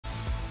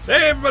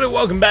Hey everybody,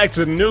 welcome back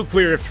to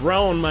Nuclear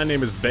Throne. My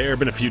name is Baer.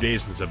 Been a few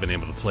days since I've been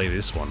able to play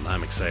this one.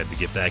 I'm excited to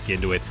get back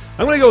into it.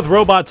 I'm gonna go with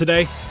Robot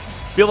today.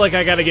 Feel like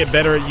I gotta get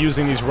better at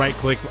using these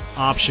right-click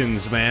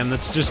options, man.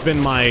 That's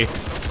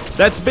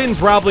been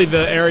probably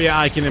the area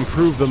I can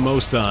improve the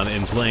most on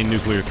in playing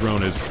Nuclear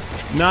Throne, is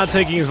not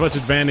taking as much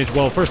advantage.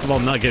 Well, first of all,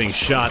 not getting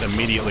shot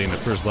immediately in the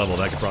first level.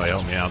 That could probably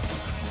help me out.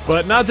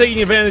 But not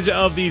taking advantage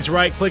of these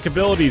right-click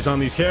abilities on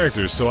these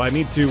characters, so I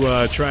need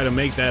to try to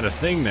make that a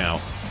thing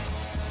now.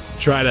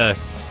 Try to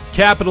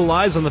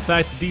capitalize on the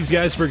fact that these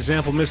guys, for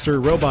example,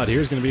 Mr. Robot here,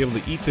 is going to be able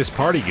to eat this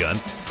party gun,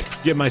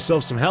 get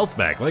myself some health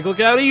back. Like,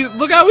 look how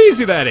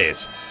easy that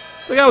is!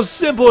 Look how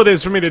simple it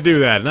is for me to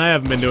do that, and I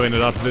haven't been doing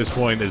it up to this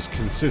point as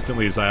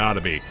consistently as I ought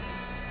to be.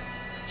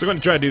 So I'm going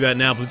to try to do that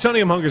now.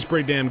 Plutonium Hunger is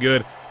pretty damn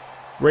good.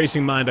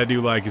 Racing Mind I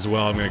do like as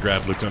well. I'm going to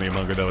grab Plutonium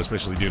Hunger, though,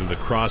 especially due to the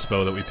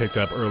crossbow that we picked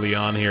up early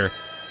on here.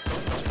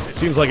 It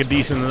seems like a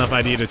decent enough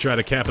idea to try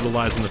to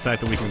capitalize on the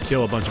fact that we can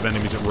kill a bunch of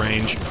enemies at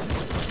range.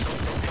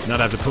 Not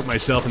have to put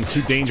myself in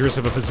too dangerous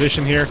of a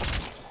position here.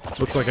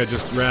 Looks like I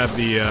just grabbed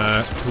the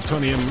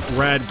plutonium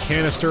rad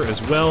canister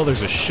as well.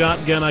 There's a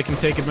shotgun I can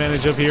take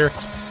advantage of here.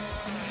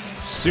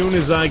 As soon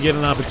as I get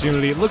an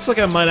opportunity, it looks like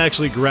I might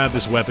actually grab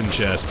this weapon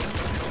chest.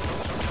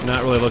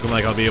 Not really looking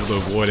like I'll be able to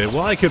avoid it.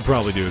 Well, I could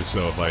probably do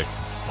so if I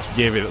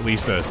gave it at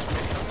least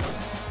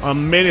a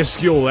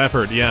minuscule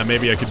effort. Yeah,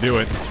 maybe I could do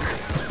it.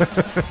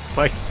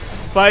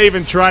 if I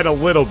even tried a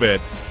little bit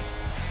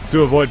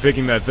to avoid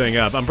picking that thing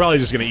up. I'm probably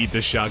just going to eat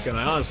this shotgun.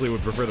 I honestly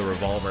would prefer the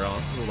revolver,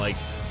 like,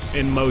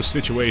 in most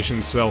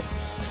situations, so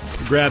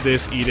grab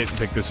this, eat it, and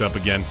pick this up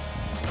again.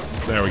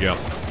 There we go.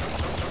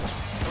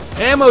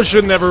 Ammo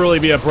should never really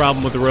be a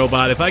problem with the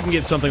robot. If I can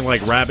get something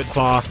like Rabbit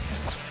Paw,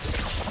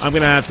 I'm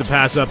going to have to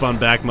pass up on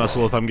Back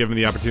Muscle. If I'm given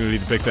the opportunity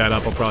to pick that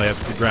up, I'll probably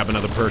have to grab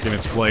another perk in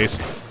its place.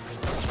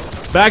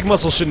 Back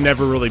Muscle should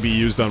never really be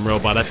used on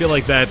Robot. I feel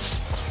like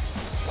that's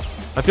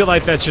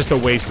just a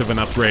waste of an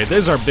upgrade.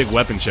 There's our big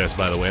weapon chest,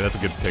 by the way. That's a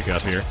good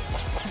pickup here.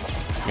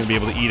 I'm going to be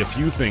able to eat a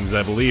few things,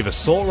 I believe.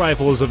 Assault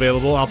rifle is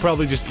available. I'll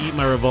probably just eat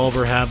my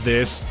revolver, have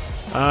this.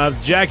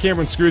 Jackhammer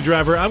and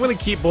screwdriver. I'm going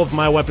to keep both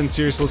my weapons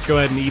here, so let's go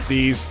ahead and eat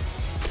these.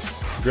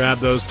 Grab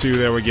those two.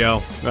 There we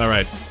go.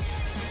 Alright.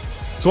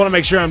 Just want to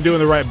make sure I'm doing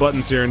the right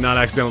buttons here and not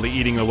accidentally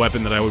eating a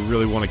weapon that I would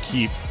really want to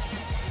keep.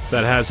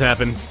 That has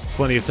happened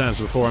plenty of times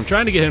before. I'm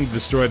trying to get him to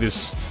destroy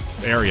this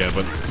area,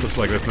 but looks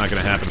like that's not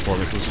going to happen for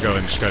me, so let's go ahead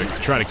and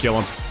just try to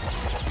kill him.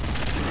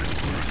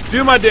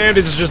 Do my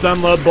damnedest is just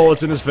unload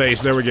bullets in his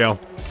face. There we go.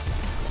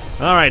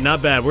 Alright,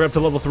 not bad. We're up to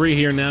level 3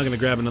 here now. Going to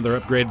grab another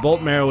upgrade.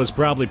 Bolt Marrow is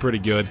probably pretty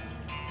good.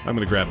 I'm going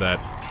to grab that.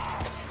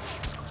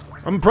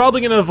 I'm probably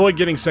going to avoid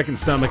getting Second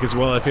Stomach as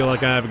well. I feel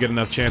like I have a good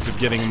enough chance of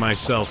getting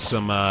myself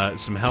some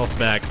health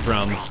back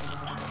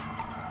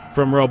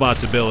from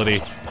Robot's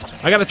ability.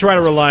 I got to try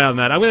to rely on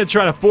that. I'm going to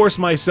try to force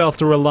myself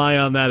to rely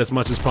on that as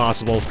much as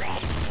possible.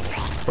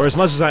 Or as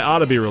much as I ought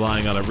to be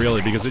relying on it,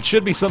 really, because it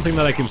should be something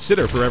that I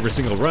consider for every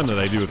single run that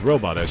I do with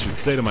Robot. I should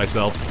say to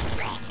myself,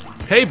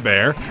 "Hey,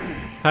 Baer,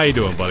 how you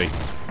doing, buddy?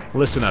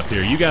 Listen up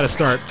here. You gotta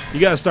start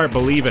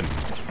believing.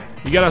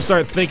 You gotta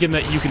start thinking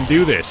that you can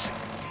do this.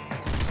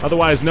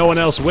 Otherwise, no one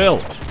else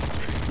will.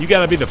 You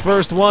gotta be the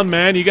first one,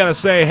 man. You gotta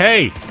say,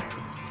 hey,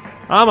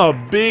 I'm a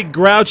big,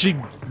 grouchy,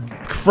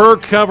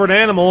 fur-covered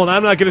animal, and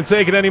I'm not gonna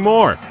take it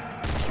anymore.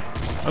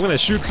 I'm gonna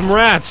shoot some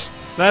rats.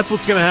 That's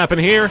what's gonna happen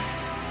here."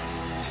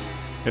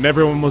 And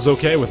everyone was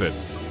okay with it.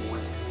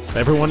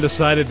 Everyone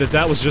decided that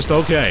that was just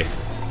okay.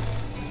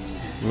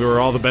 We were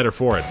all the better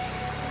for it.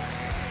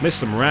 Missed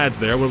some rads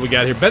there. What do we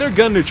got here? Better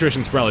gun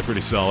nutrition's probably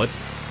pretty solid.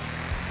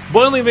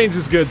 Boiling Veins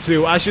is good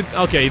too.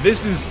 Okay,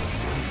 this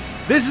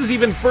is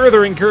even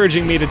further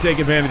encouraging me to take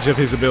advantage of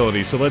his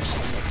ability. So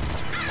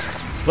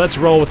let's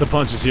roll with the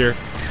punches here.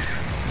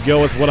 Go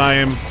with what I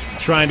am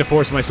trying to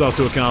force myself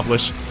to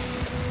accomplish.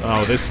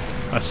 Oh, this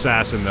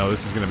assassin though.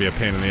 This is going to be a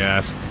pain in the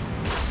ass.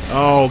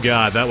 Oh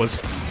god, that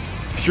was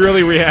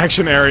purely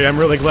reactionary. I'm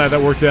really glad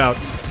that worked out.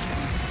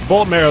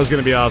 Bolt Marrow is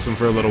going to be awesome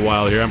for a little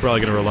while here. I'm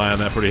probably going to rely on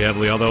that pretty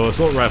heavily, although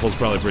Assault Rifle is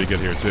probably pretty good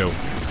here too.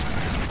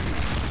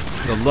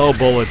 The low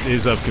bullets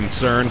is of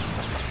concern.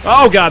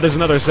 Oh god, there's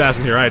another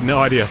assassin here. I had no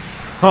idea.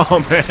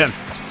 Oh man,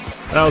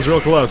 that was real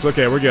close.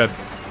 Okay, we're good.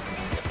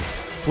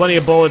 Plenty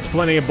of bullets,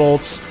 plenty of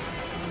bolts.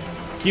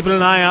 Keeping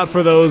an eye out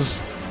for those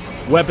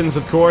weapons,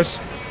 of course.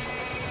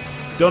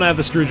 Don't have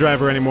the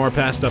screwdriver anymore,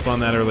 passed up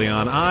on that early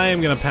on. I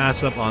am going to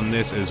pass up on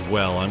this as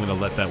well. I'm going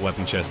to let that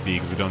weapon chest be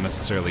because I don't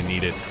necessarily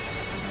need it.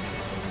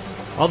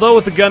 Although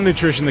with the gun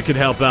nutrition that could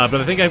help out,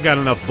 but I think I've got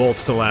enough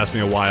bolts to last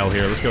me a while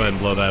here. Let's go ahead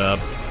and blow that up.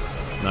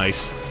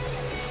 Nice.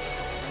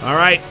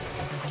 Alright.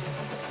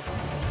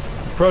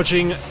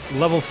 Approaching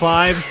level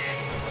 5.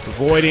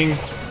 Avoiding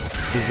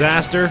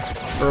disaster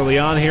early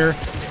on here.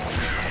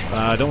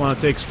 Don't want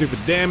to take stupid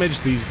damage.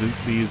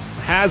 These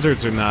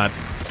hazards are not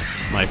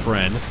my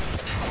friend.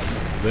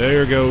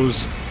 There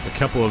goes a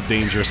couple of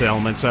dangerous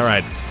elements.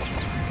 Alright.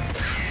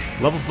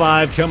 Level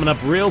 5 coming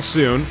up real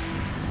soon.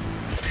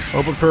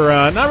 Hoping for,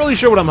 not really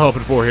sure what I'm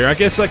hoping for here. I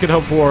guess I could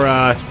hope for,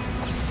 I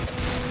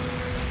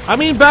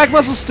mean, back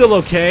muscle's still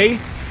okay.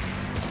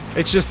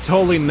 It's just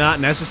totally not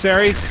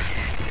necessary.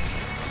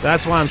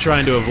 That's why I'm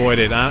trying to avoid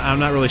it. I'm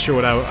not really sure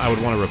what I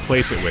would want to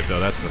replace it with, though.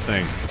 That's the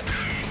thing.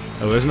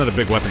 Oh, there's another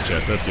big weapon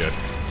chest. That's good.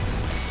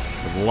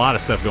 There's a lot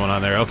of stuff going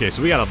on there. Okay,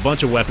 so we got a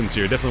bunch of weapons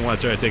here. Definitely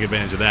want to try to take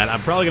advantage of that. I'm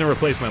probably going to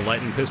replace my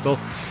lightning pistol.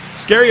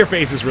 Scare Your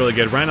Face is really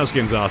good. Rhino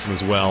Skin's awesome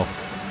as well.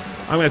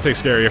 I'm going to take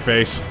Scare Your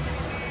Face.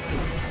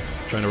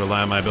 Trying to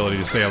rely on my ability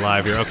to stay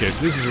alive here. Okay,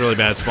 so this is a really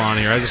bad spawn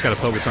here. I just got to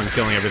focus on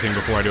killing everything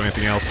before I do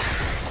anything else.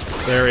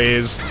 There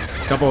is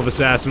a couple of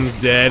assassins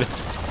dead.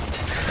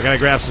 I gotta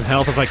grab some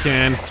health if I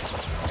can.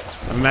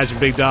 I imagine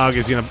Big Dog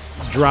is gonna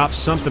drop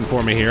something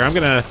for me here. I'm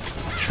gonna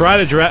try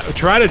to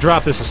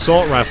drop this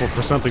assault rifle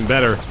for something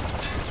better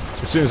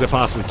as soon as I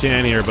possibly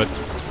can here, but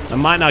I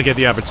might not get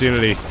the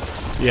opportunity.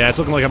 Yeah, it's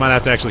looking like I might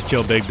have to actually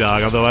kill Big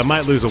Dog, although I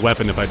might lose a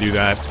weapon if I do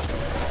that.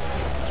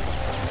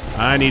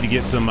 I need to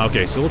get some...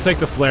 Okay, so we'll take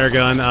the flare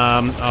gun.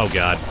 Oh,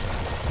 God.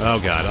 Oh,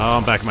 God. Oh,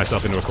 I'm backing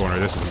myself into a corner.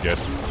 This isn't good.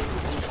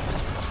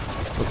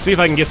 Let's see if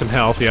I can get some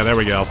health. Yeah, there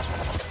we go.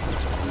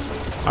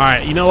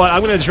 Alright, you know what?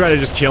 I'm going to try to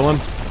just kill him.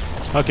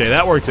 Okay,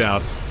 that worked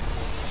out.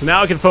 So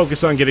now I can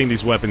focus on getting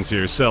these weapons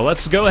here. So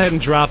let's go ahead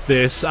and drop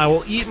this. I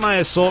will eat my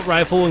assault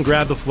rifle and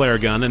grab the flare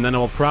gun, and then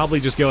I'll probably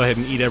just go ahead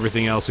and eat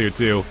everything else here,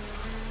 too.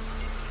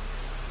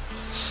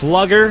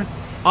 Slugger,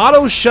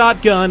 auto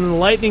shotgun,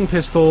 lightning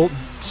pistol,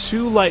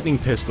 2 lightning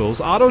pistols.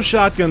 Auto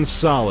shotgun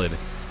solid.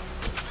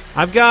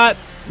 I've got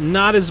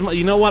not as much.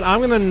 You know what? I'm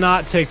going to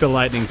not take the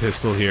lightning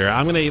pistol here.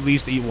 I'm going to at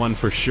least eat one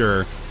for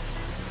sure.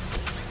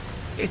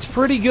 It's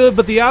pretty good,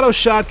 but the auto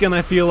shotgun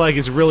I feel like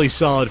is really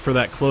solid for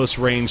that close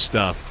range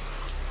stuff.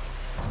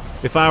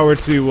 If I were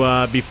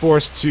to be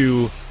forced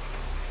to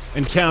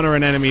encounter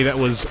an enemy that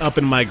was up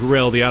in my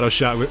grill, the auto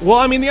shotgun... Well,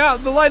 I mean,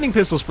 the lightning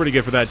pistol's pretty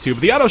good for that too,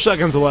 but the auto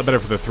shotgun's a lot better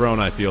for the throne,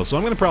 I feel, so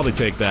I'm going to probably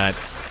take that.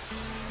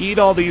 Eat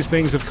all these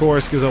things, of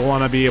course, because I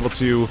want to be able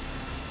to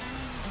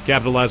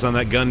capitalize on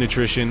that gun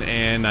nutrition,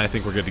 and I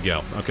think we're good to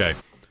go. Okay.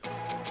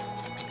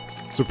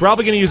 So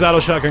probably going to use auto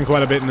shotgun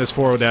quite a bit in this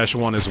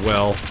 4.0-1 as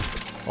well.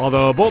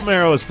 Although bolt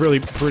marrow is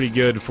pretty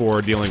good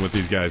for dealing with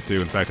these guys too.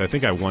 In fact, I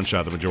think I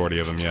one-shot the majority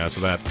of them, yeah, so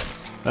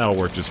that'll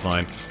work just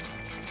fine.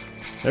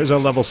 There's our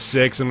level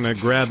 6. I'm going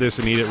to grab this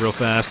and eat it real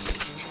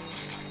fast.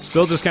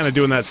 Still just kind of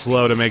doing that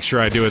slow to make sure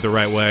I do it the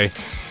right way.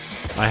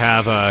 I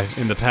have,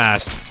 in the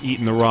past,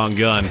 eaten the wrong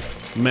gun.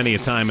 Many a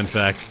time, in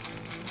fact.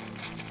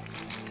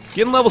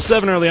 Getting level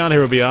 7 early on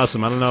here would be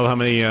awesome. I don't know how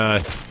many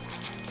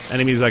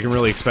enemies I can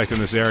really expect in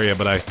this area,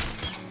 but I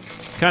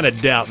kind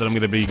of doubt that I'm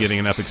going to be getting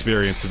enough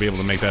experience to be able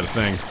to make that a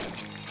thing.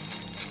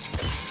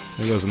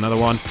 There goes another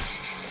one.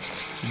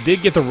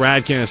 Did get the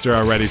rad canister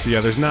already, so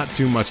yeah, there's not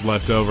too much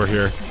left over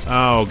here.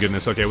 Oh,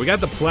 goodness. Okay, we got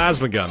the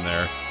plasma gun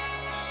there.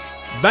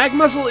 Back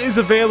muscle is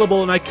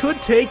available, and I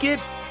could take it.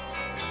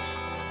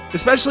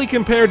 Especially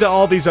compared to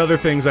all these other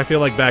things, I feel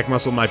like back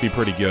muscle might be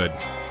pretty good.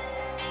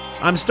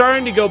 I'm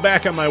starting to go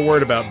back on my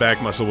word about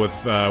back muscle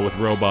with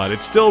Robot.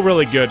 It's still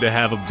really good to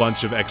have a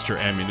bunch of extra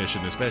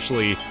ammunition,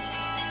 especially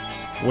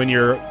when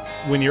your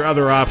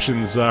other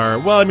options are...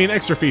 Well, I mean,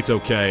 extra feet's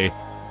okay.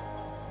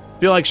 I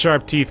feel like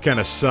Sharp Teeth kind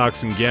of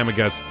sucks, and Gamma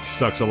Guts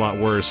sucks a lot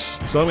worse,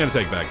 so I'm going to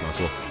take back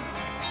muscle.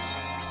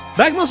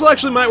 Back muscle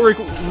actually might work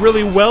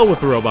really well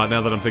with the Robot, now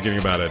that I'm thinking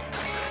about it.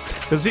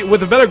 Because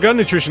with a better gun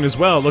nutrition as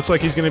well, it looks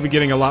like he's going to be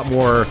getting a lot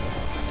more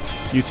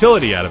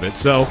utility out of it.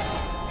 So,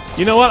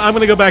 you know what? I'm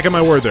going to go back on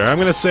my word there. I'm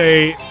going to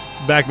say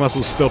back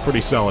muscle's still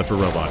pretty solid for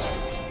Robot.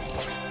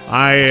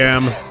 I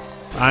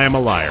am a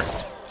liar.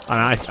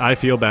 I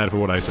feel bad for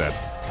what I said.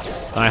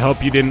 I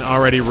hope you didn't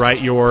already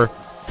write your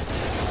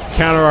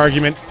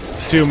counter-argument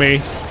to me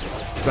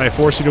that I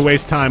forced you to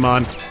waste time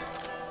on,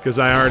 because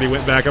I already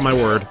went back on my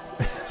word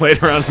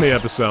later on in the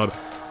episode.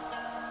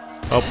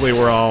 Hopefully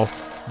we're all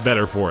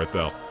better for it,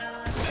 though.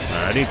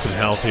 Alright, I need some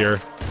health here.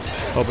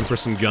 Hoping for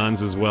some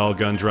guns as well.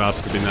 Gun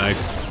drops could be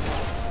nice.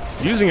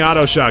 Using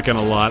auto shotgun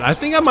a lot. I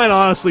think I might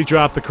honestly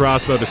drop the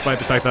crossbow despite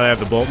the fact that I have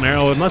the bolt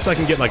marrow. Unless I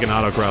can get like an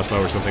auto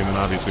crossbow or something, then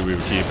obviously we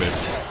would keep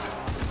it.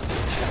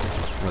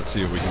 Let's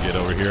see what we can get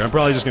over here. I'm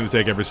probably just going to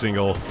take every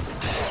single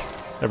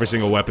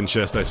weapon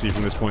chest I see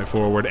from this point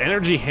forward.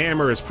 Energy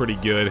hammer is pretty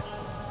good.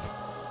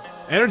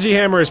 Energy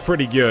hammer is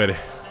pretty good.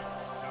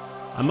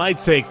 I might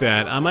take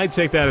that. I might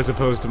take that as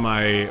opposed to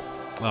my...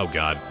 Oh,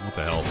 God. What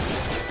the hell?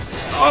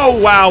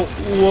 Oh, wow.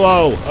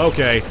 Whoa.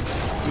 Okay.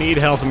 Need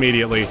health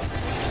immediately.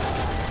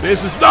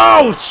 This is...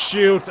 Oh,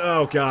 shoot.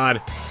 Oh,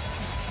 God.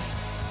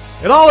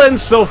 It all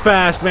ends so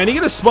fast, man. You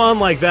get a spawn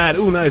like that.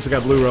 Ooh, nice. I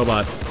got blue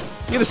robot.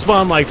 You get a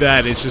spawn like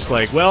that, it's just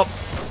like, well,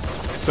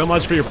 so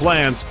much for your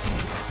plans.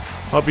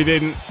 Hope you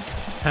didn't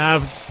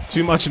have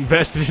too much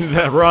invested into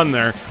that run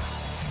there.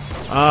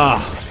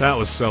 Ah, that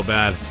was so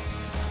bad.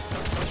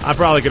 I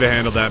probably could have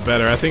handled that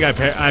better. I think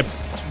I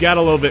got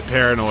a little bit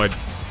paranoid.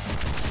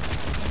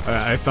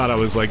 I thought I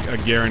was like a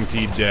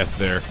guaranteed death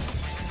there.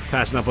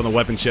 Passing up on the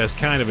weapon chest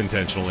kind of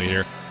intentionally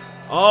here.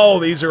 Oh,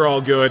 these are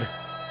all good.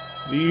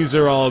 These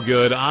are all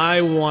good.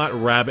 I want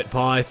Rabbit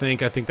Paw, I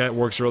think. I think that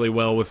works really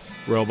well with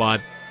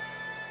Robot.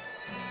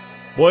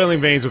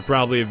 Boiling Veins would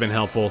probably have been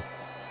helpful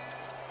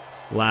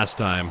last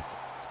time.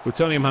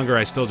 Plutonium Hunger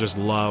I still just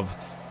love.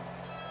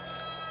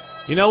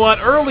 You know what?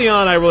 Early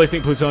on, I really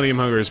think Plutonium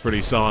Hunger is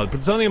pretty solid.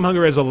 Plutonium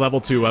Hunger is a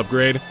level 2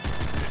 upgrade,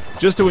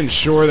 just to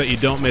ensure that you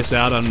don't miss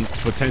out on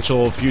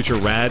potential future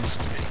rads.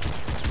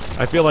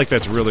 I feel like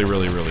that's really,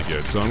 really, really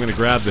good. So I'm going to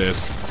grab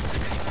this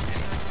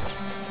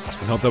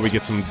and hope that we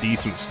get some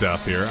decent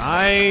stuff here.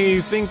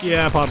 I think,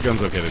 yeah, Pop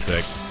Gun's okay to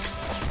take.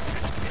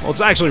 Well,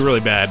 it's actually really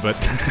bad, but...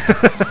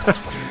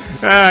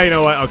 you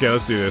know what? Okay,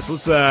 let's do this.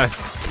 Let's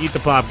eat the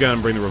Pop Gun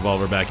and bring the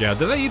revolver back out.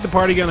 Did I eat the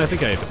Party Gun? I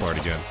think I ate the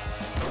Party Gun.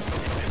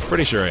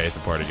 Pretty sure I ate the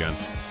Party Gun.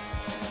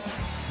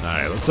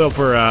 Alright, let's hope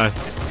for, a...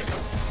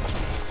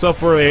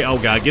 Oh,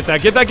 God, get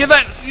that, get that, get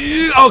that!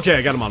 Okay,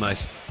 I got him all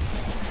nice.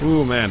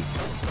 Ooh, man.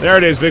 There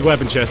it is, big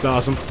weapon chest,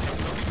 awesome.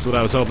 That's what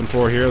I was hoping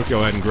for here. Let's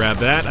go ahead and grab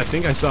that. I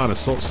think I saw an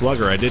Assault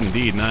Slugger. I did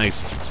indeed,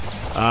 nice.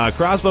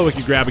 Crossbow we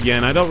could grab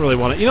again. I don't really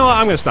want to... You know what,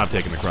 I'm going to stop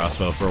taking the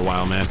crossbow for a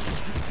while, man.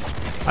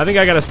 I think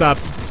I got to stop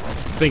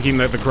thinking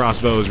that the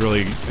crossbow is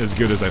really as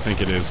good as I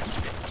think it is.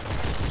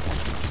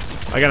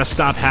 I gotta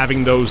stop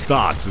having those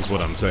thoughts, is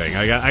what I'm saying.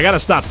 I gotta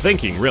stop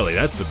thinking, really.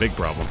 That's the big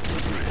problem.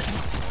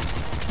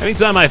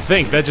 Anytime I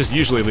think, that just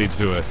usually leads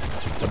to a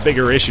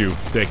bigger issue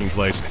taking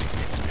place.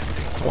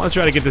 I want to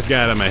try to get this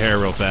guy out of my hair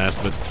real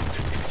fast, but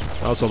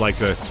I also like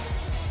to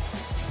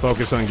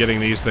focus on getting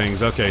these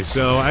things. Okay,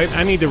 so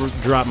I need to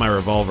drop my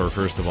revolver,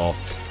 first of all.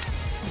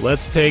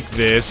 Let's take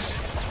this.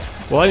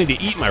 Well, I need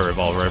to eat my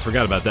revolver. I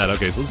forgot about that.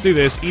 Okay, so let's do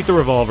this. Eat the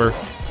revolver.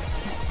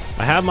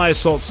 I have my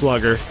Assault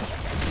Slugger.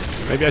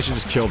 Maybe I should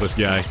just kill this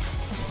guy.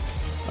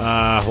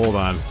 Hold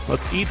on.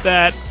 Let's eat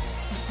that.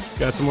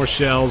 Got some more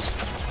shells.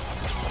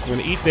 I'm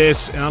gonna eat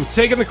this, and I'm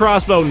taking the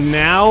crossbow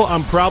now.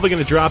 I'm probably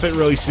gonna drop it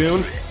really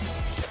soon.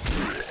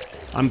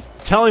 I'm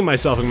telling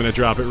myself I'm gonna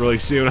drop it really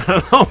soon. I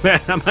don't know,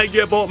 man. I might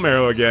get Bolt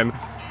Marrow again.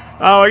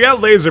 Oh, I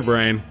got Laser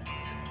Brain.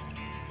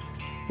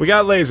 We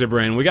got Laser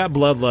Brain. We got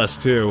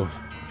Bloodlust, too.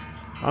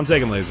 I'm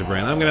taking Laser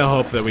Brain. I'm gonna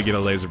hope that we get a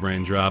Laser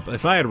Brain drop.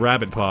 If I had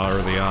Rabbit Paw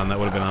early on, that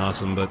would have been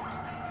awesome, but...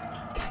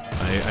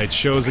 I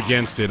chose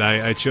against it.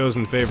 I chose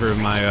in favor of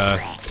my,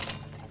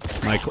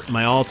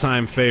 my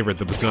all-time favorite,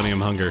 the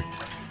Plutonium Hunger.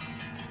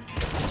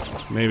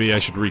 Maybe I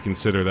should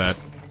reconsider that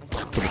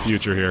for the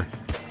future here.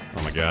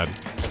 Oh my god.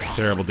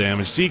 Terrible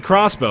damage. See,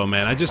 crossbow,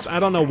 man. I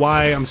don't know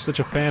why I'm such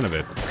a fan of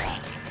it.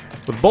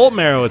 With Bolt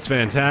Marrow, it's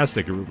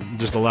fantastic. It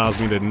just allows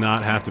me to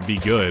not have to be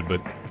good, but...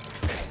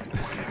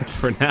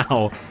 for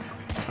now,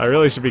 I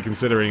really should be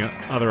considering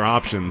other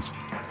options.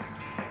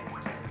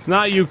 It's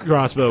not you,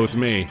 crossbow, it's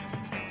me.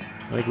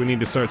 I think we need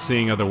to start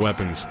seeing other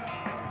weapons.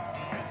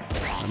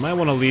 I might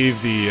want to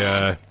leave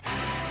the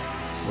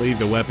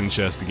weapon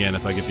chest again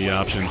if I get the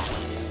option.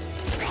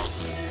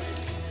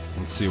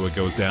 Let's see what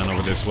goes down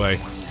over this way.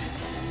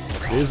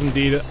 It is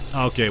indeed...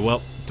 Okay,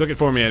 well, took it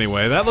for me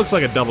anyway. That looks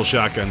like a double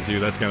shotgun, too.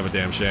 That's kind of a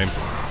damn shame.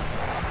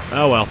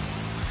 Oh, well.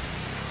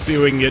 See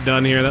what we can get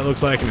done here. That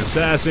looks like an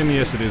assassin.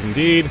 Yes, it is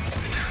indeed.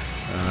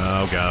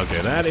 Oh, God,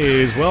 okay. That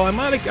is... Well, I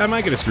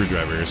might get a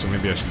screwdriver here, so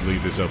maybe I should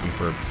leave this open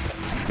for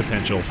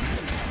potential...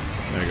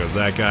 There goes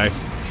that guy.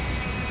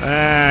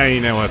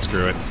 You know what?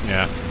 Screw it.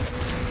 Yeah.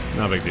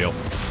 No big deal.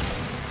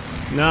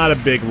 Not a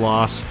big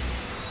loss.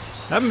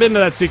 Haven't been to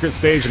that secret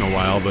stage in a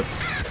while, but...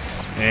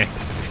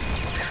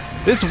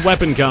 This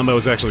weapon combo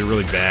is actually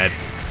really bad.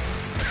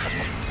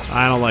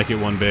 I don't like it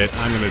one bit.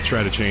 I'm going to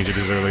try to change it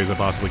as early as I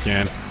possibly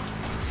can.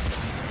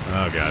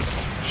 Oh, God.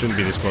 Shouldn't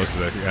be this close to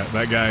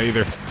that guy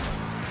either.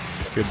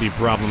 Could be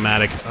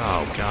problematic.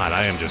 Oh, God.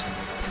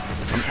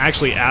 I'm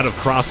actually out of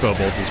crossbow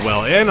bolts as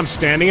well, and I'm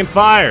standing in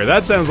fire.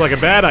 That sounds like a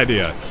bad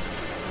idea.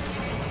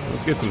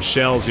 Let's get some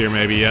shells here,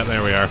 maybe. Yeah,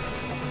 there we are.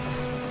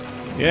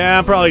 Yeah,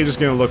 I'm probably just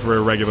gonna look for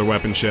a regular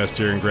weapon chest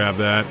here and grab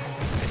that.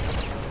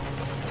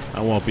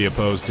 I won't be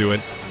opposed to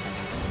it.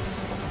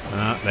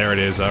 There it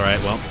is. All right,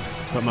 well,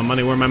 put my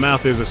money where my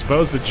mouth is, I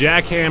suppose. The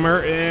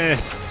jackhammer,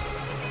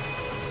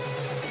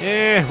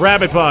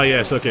 Rabbit Paw,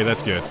 yes. Okay,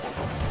 that's good.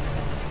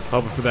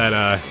 Hoping for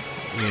that,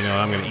 you know,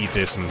 I'm gonna eat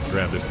this and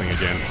grab this thing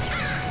again.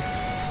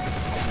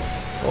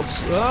 Well,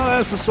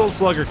 that's Assault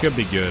Slugger could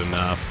be good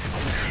enough.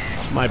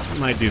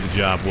 Might do the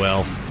job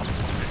well.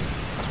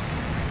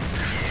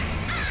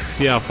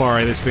 See how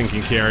far this thing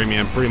can carry me.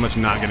 I'm pretty much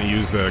not going to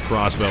use the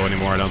crossbow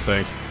anymore, I don't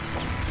think.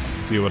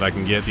 See what I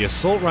can get. The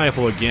Assault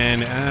Rifle again,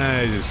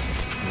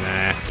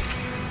 nah.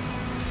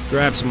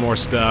 Grab some more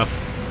stuff.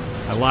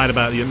 I lied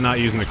about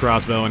not using the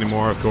crossbow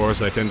anymore, of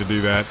course. I tend to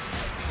do that.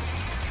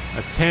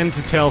 I tend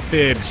to tell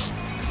fibs.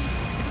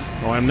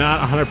 Well, I'm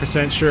not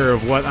 100% sure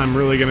of what I'm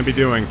really going to be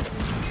doing.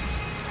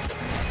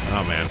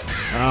 Oh, man.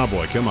 Oh,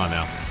 boy. Come on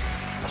now.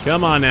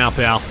 Come on now,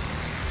 pal.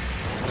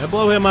 Can I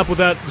blow him up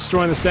without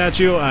destroying the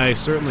statue? I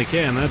certainly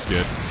can. That's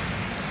good.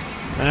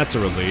 That's a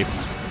relief.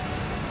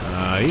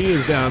 He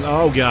is down.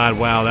 Oh, God.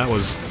 Wow, that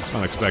was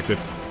unexpected.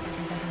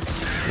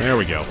 There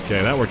we go.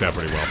 Okay, that worked out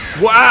pretty well.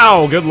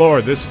 Wow! Good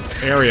lord, this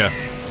area.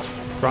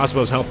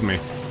 Crossbow's helping me.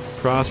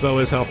 Crossbow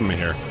is helping me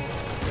here.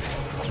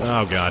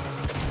 Oh, God.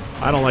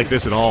 I don't like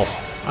this at all.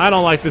 I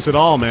don't like this at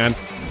all, man.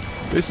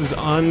 This is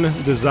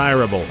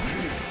undesirable.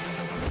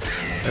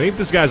 I think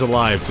this guy's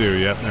alive, too.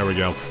 Yep, there we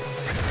go.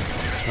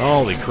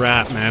 Holy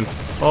crap, man.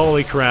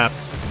 Holy crap.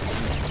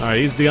 Alright,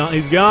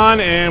 he's gone,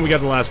 and we got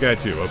the last guy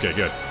too. Okay,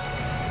 good.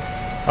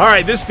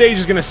 Alright, this stage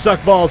is gonna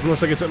suck balls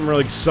unless I get something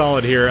really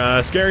solid here.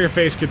 Scarier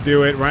Face could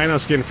do it. Rhino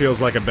Skin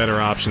feels like a better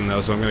option,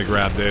 though, so I'm gonna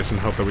grab this and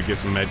hope that we get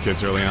some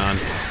medkits early on.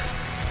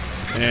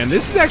 And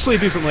this is actually a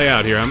decent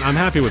layout here. I'm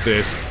happy with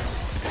this.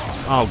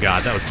 Oh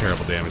god, that was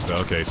terrible damage,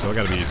 though. Okay, so I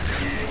gotta be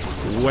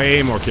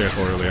way more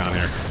careful early on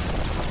here.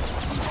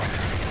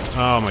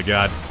 Oh my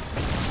god.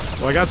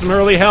 Well, I got some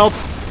early health.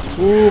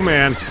 Ooh,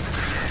 man.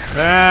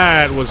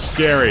 That was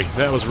scary.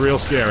 That was real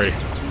scary.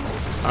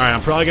 Alright,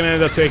 I'm probably going to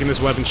end up taking this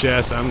weapon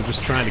chest. I'm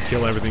just trying to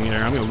kill everything here.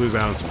 I'm going to lose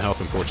out on some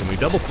health, unfortunately.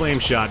 Double flame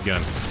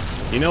shotgun.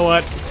 You know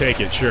what? Take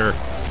it, sure.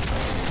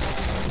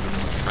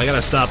 I got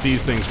to stop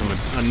these things from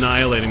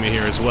annihilating me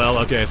here as well.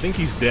 Okay, I think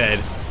he's dead.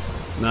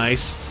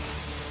 Nice.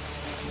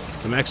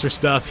 Some extra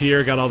stuff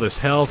here. Got all this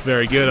health.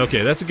 Very good.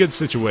 Okay, that's a good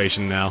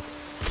situation now.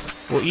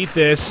 We'll eat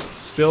this.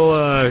 Still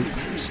a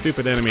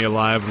stupid enemy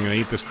alive. I'm gonna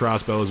eat this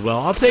crossbow as well.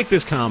 I'll take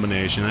this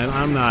combination.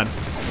 I'm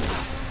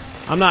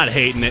not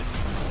hating it.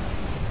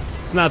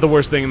 It's not the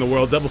worst thing in the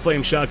world. Double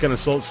flame shotgun,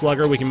 assault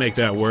slugger. We can make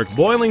that work.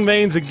 Boiling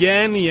veins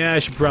again. Yeah, I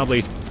should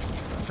probably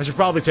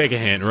take a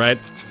hint, right?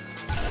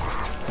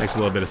 Makes a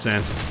little bit of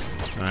sense.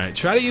 All right,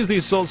 try to use the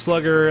assault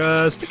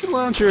slugger sticky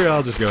launcher.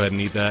 I'll just go ahead and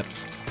eat that.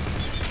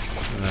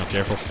 Oh,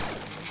 careful.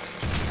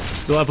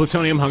 Still have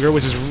plutonium hunger,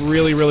 which is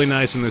really, really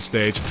nice in this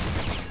stage.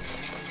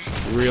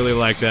 Really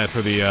like that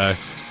for the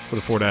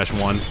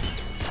 4-1.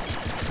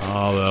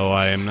 Although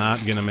I am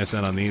not gonna miss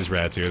out on these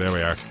rats here. There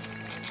we are.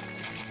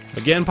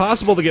 Again,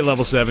 possible to get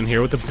level 7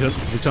 here with the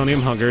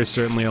plutonium hunger is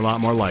certainly a lot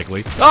more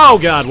likely. Oh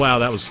god, wow,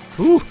 that was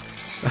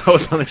that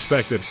was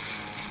unexpected.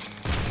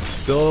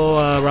 Still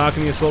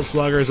rocking the assault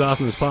slugger as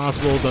often as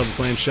possible. Double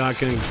flame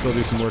shotgun can still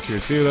do some work here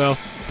too, though.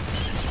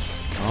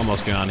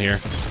 Almost gone here.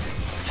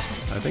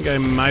 I think I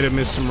might have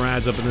missed some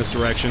rads up in this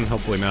direction.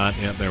 Hopefully not.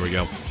 Yep, there we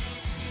go.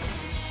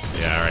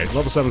 Yeah, alright.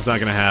 Level 7's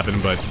not gonna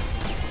happen, but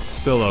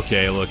still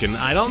okay looking.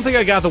 I don't think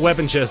I got the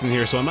weapon chest in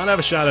here, so I might have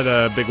a shot at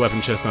a big weapon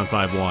chest on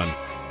 5-1.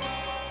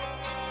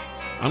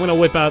 I'm gonna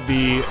whip out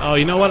the... Oh,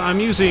 you know what?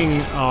 I'm using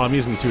 2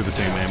 of the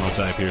same ammo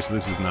type here, so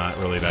this is not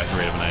really that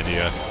great of an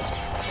idea.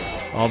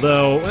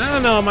 Although,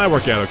 no, it might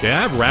work out okay.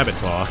 I have Rabbit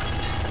Paw,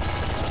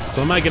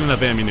 so I might get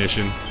enough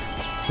ammunition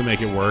to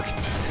make it work.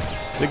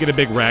 Did get a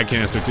big rag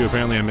canister, too.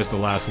 Apparently I missed the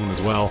last one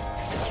as well.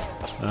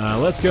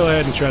 Let's go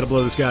ahead and try to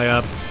blow this guy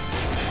up.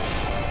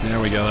 There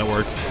we go, that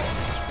worked.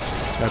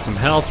 Got some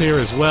health here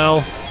as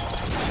well.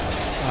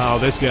 Oh,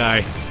 this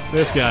guy,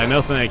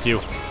 no thank you.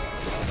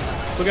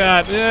 We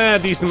got, a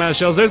decent amount of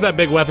shells. There's that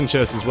big weapon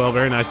chest as well,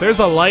 very nice. There's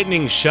the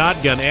lightning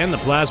shotgun and the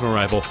plasma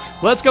rifle.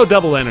 Let's go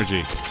double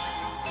energy.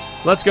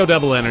 Let's go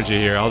double energy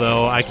here,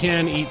 although I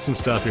can eat some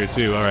stuff here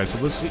too. Alright,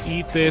 so let's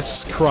eat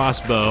this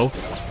crossbow.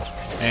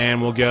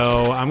 And we'll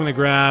go, I'm gonna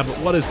grab,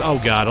 oh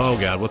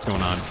god, what's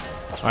going on?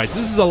 Alright, so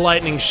this is a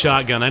lightning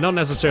shotgun. I don't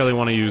necessarily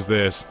want to use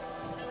this.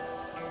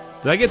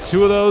 Did I get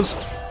 2 of those?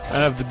 I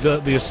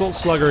have the assault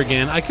slugger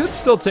again. I could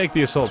still take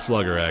the assault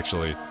slugger,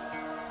 actually.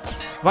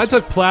 If I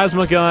took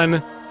plasma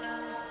gun,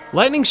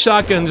 lightning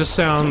shotgun just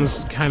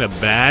sounds kind of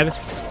bad.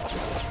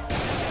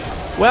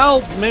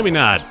 Well, maybe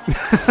not.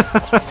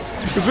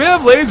 Because we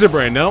have laser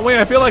brain, don't we?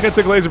 I feel like I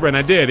took laser brain.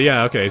 I did,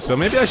 yeah, okay. So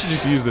maybe I should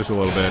just use this a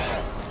little bit.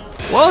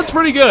 Well, it's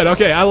pretty good.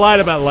 Okay, I lied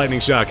about lightning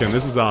shotgun.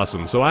 This is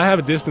awesome. So I have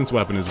a distance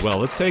weapon as well.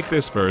 Let's take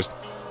this first.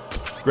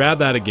 Grab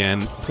that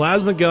again.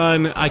 Plasma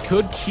gun, I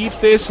could keep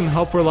this and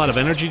hope for a lot of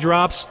energy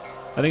drops.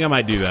 I think I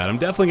might do that. I'm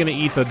definitely going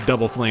to eat the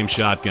double flame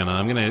shotgun, and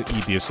I'm going to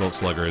eat the assault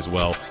slugger as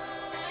well.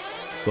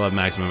 Still have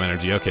maximum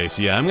energy. Okay,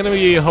 so yeah, I'm going to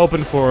be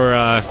hoping for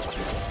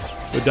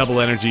the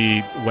double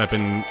energy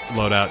weapon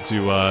loadout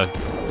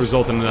to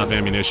result in enough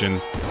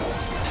ammunition.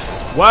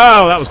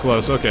 Wow, that was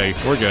close. Okay,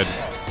 we're good.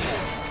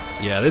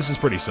 Yeah, this is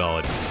pretty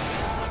solid.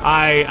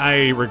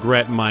 I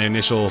regret my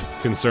initial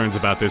concerns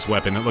about this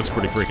weapon. It looks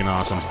pretty freaking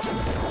awesome.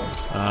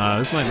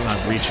 This might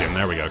not reach him.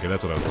 There we go. Okay,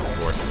 that's what I was looking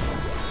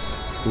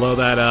for. Blow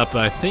that up.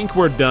 I think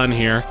we're done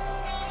here.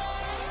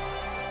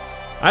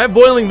 I have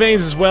boiling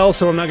veins as well,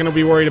 so I'm not going to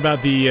be worried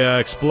about the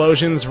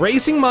explosions.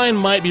 Racing Mine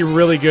might be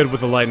really good with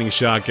the lightning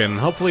shotgun.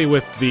 Hopefully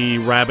with the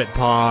rabbit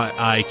paw,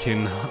 I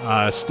can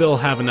still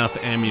have enough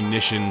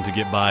ammunition to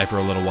get by for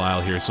a little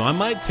while here. So I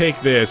might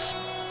take this.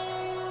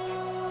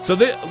 So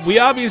we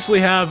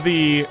obviously have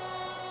the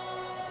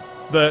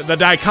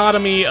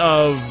dichotomy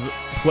of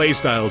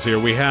playstyles here.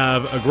 We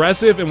have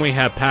aggressive and we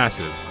have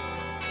passive.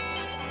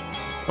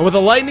 And with a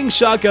lightning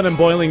shotgun and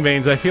boiling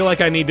veins, I feel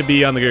like I need to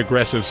be on the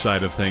aggressive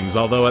side of things,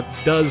 although it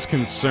does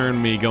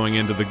concern me going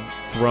into the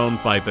throne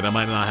fight that I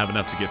might not have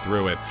enough to get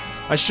through it.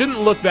 I shouldn't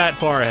look that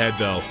far ahead,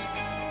 though.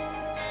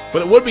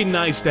 But it would be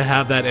nice to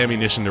have that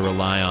ammunition to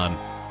rely on.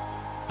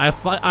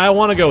 I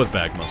want to go with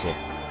back muscle.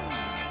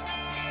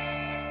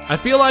 I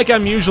feel like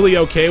I'm usually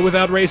okay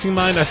without Racing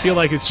Mind. I feel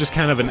like it's just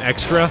kind of an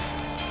extra.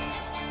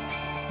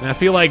 And I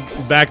feel like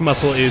back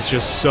muscle is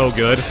just so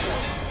good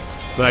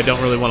that I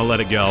don't really want to let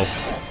it go.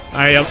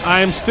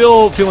 I am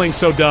still feeling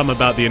so dumb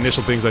about the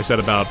initial things I said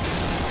about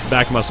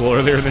back muscle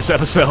earlier in this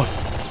episode.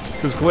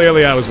 Because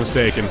clearly I was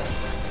mistaken.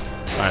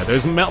 Alright,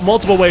 there's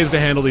multiple ways to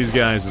handle these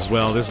guys as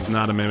well. This is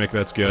not a mimic,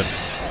 that's good.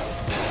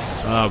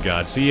 Oh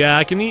god, so yeah,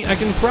 I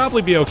can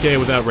probably be okay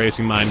without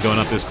Racing Mind going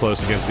up this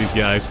close against these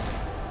guys.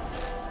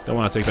 Don't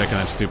want to take that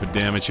kind of stupid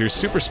damage here.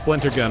 Super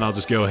Splinter Gun, I'll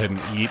just go ahead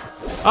and eat.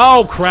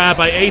 Oh crap,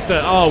 I ate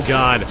the... Oh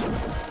god.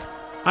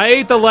 I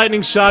ate the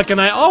lightning shotgun,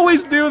 I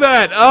always do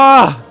that!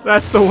 Ah,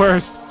 that's the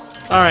worst.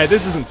 Alright,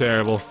 this isn't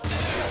terrible.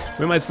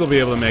 We might still be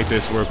able to make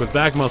this work. With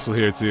back muscle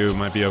here too,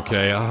 might be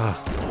okay. Ah,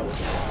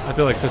 I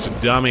feel like such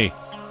a dummy.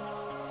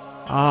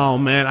 Oh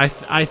man, I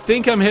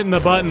think I'm hitting the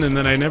button and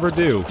then I never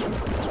do.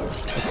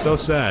 It's so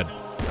sad.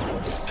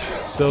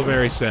 So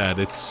very sad.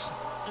 It's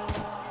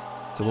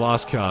a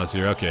lost cause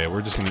here. Okay,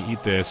 we're just gonna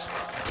eat this.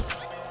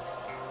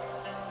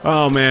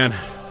 Oh man.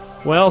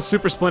 Well,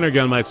 Super Splinter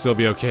Gun might still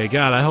be okay.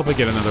 God, I hope I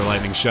get another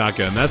lightning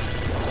shotgun. That's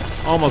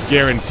almost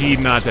guaranteed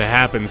not to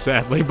happen,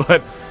 sadly,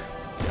 but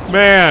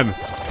man,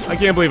 I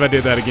can't believe I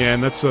did that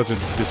again. That's such a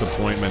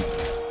disappointment.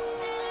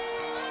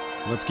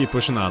 Let's keep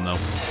pushing on though.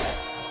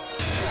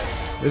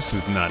 This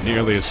is not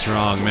nearly as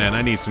strong, man.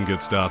 I need some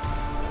good stuff.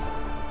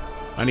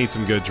 I need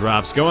some good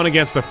drops. Going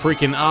against the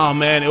freaking... Oh,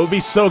 man. It would be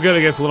so good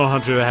against Little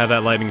Hunter to have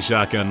that lightning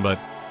shotgun, but...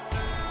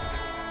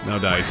 No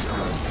dice.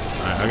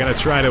 Alright, I gotta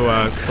try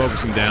to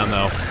focus him down,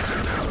 though.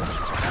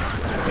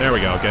 There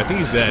we go. Okay, I think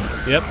he's dead.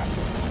 Yep.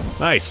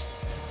 Nice.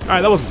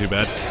 Alright, that wasn't too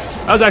bad.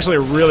 That was actually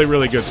a really,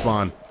 really good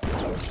spawn.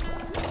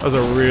 That was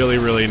a really,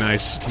 really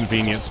nice,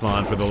 convenient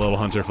spawn for the Little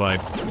Hunter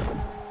fight.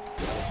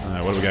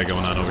 Alright, what do we got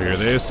going on over here?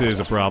 This is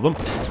a problem.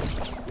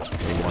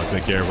 We want to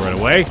take care of right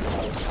away.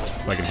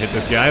 If I can hit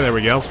this guy, there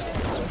we go.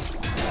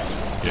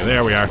 Yeah,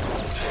 there we are.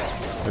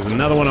 There's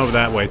another one over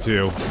that way,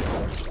 too.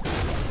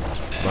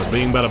 Bada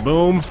bing, bada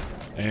boom.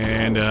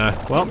 And,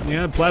 well,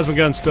 yeah, plasma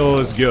gun still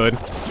is good.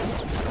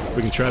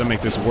 We can try to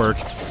make this work.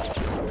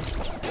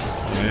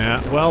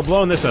 Yeah, well,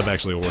 blowing this up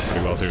actually will work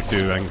pretty well,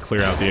 too. I can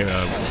clear out the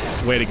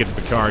way to get to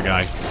the car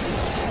guy.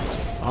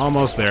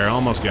 Almost there,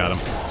 almost got him.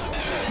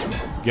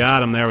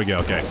 Got him, there we go,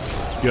 okay.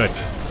 Good.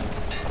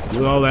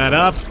 Blew all that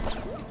up.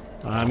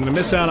 I'm gonna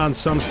miss out on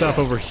some stuff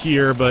over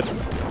here, but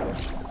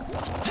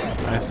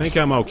I think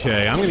I'm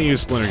okay. I'm gonna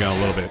use Splinter Gun a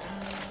little bit,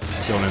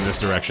 going in this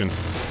direction.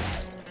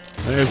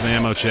 There's the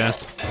ammo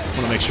chest. I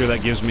want to make sure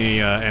that gives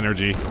me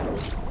energy.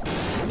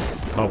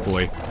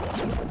 Hopefully.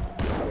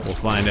 We'll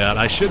find out.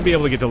 I should be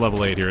able to get to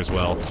level 8 here as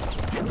well.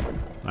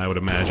 I would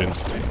imagine.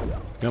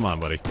 Come on,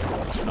 buddy.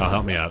 Oh,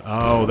 help me out.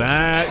 Oh,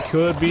 that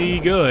could be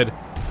good.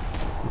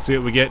 Let's see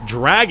what we get.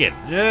 Dragon!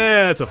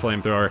 Yeah, that's a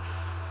flamethrower.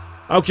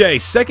 Okay,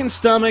 second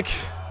stomach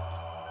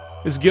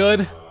is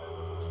good.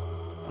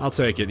 I'll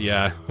take it,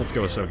 yeah. Let's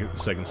go with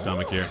second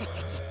stomach here.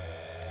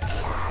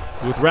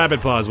 With Rapid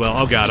Paw as well.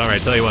 Oh god,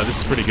 alright, tell you what, this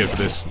is pretty good for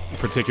this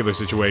particular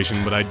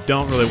situation, but I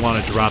don't really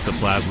want to drop the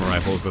plasma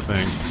rifle is the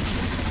thing.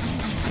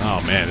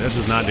 Oh man, this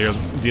does not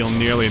deal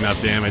nearly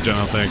enough damage, I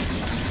don't think.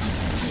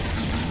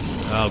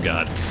 Oh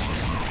god.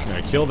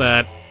 Alright, kill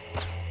that.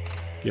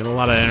 Get a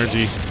lot of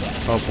energy,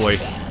 hopefully.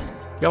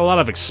 Got a lot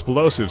of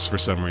explosives for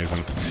some reason.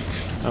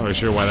 Not really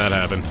sure why that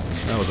happened.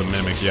 That was a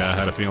mimic, yeah, I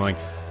had a feeling.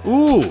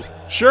 Ooh,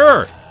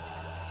 sure!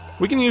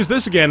 We can use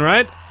this again,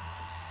 right?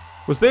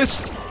 Was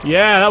this?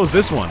 Yeah, that was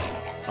this one.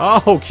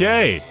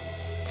 Okay.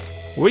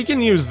 We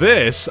can use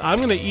this. I'm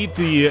gonna eat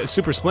the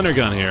Super Splinter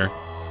Gun here.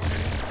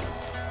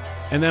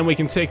 And then we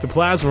can take the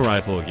Plasma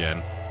Rifle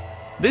again.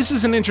 This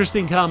is an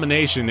interesting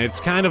combination.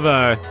 It's kind of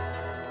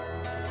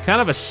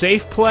a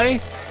safe play.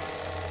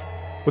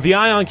 With the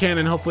Ion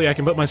Cannon, hopefully I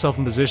can put myself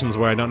in positions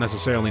where I don't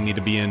necessarily need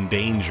to be in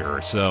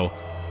danger, so...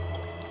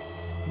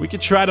 we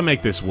could try to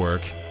make this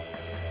work.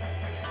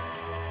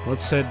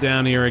 Let's head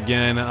down here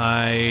again.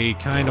 I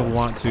kind of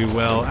want to...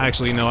 well,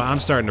 actually, no, I'm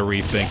starting to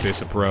rethink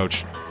this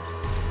approach.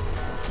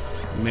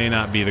 May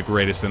not be the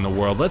greatest in the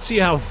world. Let's see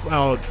how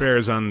it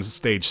fares on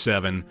stage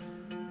 7.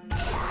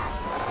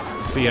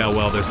 See how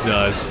well this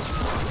does.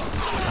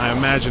 I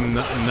imagine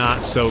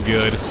not so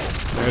good.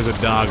 There's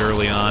a dog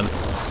early on.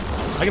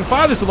 I can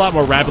fire this a lot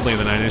more rapidly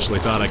than I initially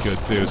thought I could,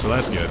 too, so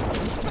that's good.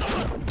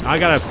 I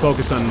gotta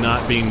focus on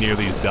not being near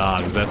these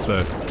dogs. That's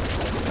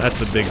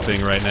the big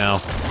thing right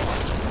now.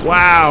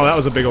 Wow, that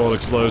was a big old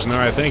explosion.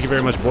 Alright, thank you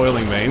very much,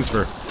 Boiling Veins,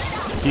 for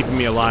keeping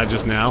me alive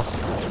just now.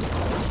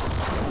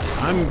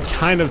 I'm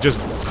kind of just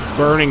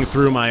burning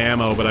through my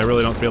ammo, but I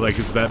really don't feel like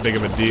it's that big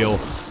of a deal.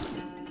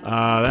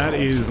 That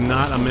is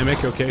not a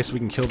mimic. Okay, so we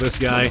can kill this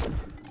guy.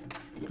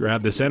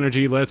 Grab this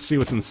energy. Let's see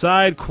what's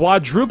inside.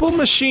 Quadruple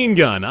machine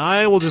gun.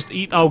 I will just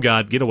eat... oh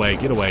god, get away,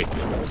 get away.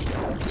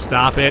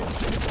 Stop it.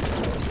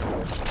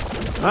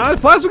 The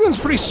plasma gun's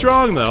pretty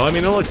strong, though. I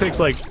mean, it only takes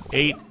like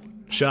 8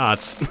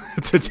 shots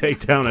to take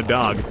down a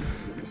dog.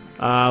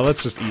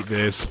 Let's just eat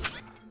this.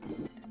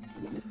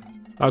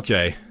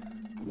 Okay.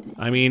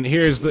 I mean,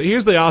 here's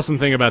the awesome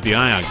thing about the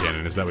Ion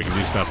Cannon, is that we can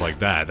do stuff like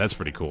that. That's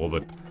pretty cool,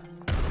 but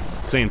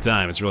at the same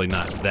time, it's really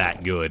not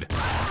that good.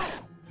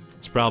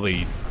 It's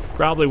probably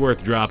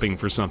worth dropping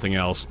for something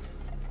else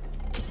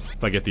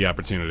if I get the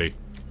opportunity.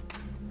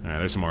 Alright,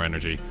 there's some more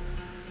energy.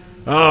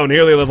 Oh,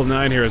 nearly level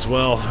 9 here as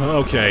well.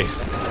 Okay.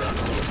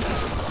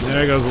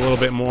 There goes a little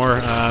bit more.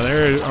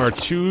 There are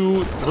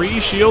 3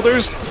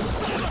 shielders.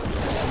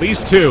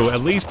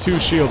 At least two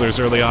shielders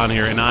early on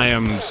here, and I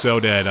am so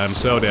dead. I'm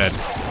so dead.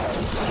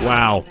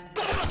 Wow.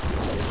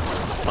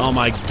 Oh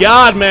my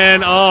god,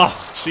 man. Oh,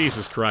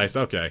 Jesus Christ.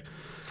 Okay.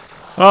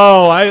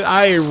 Oh,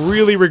 I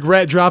really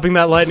regret dropping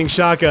that lightning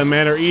shotgun,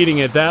 man, or eating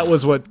it. That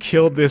was what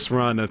killed this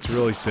run. That's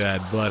really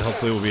sad, but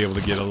hopefully we'll be able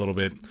to get a little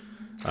bit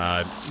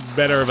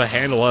better of a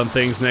handle on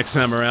things next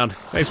time around.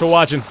 Thanks for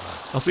watching.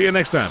 I'll see you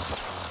next time.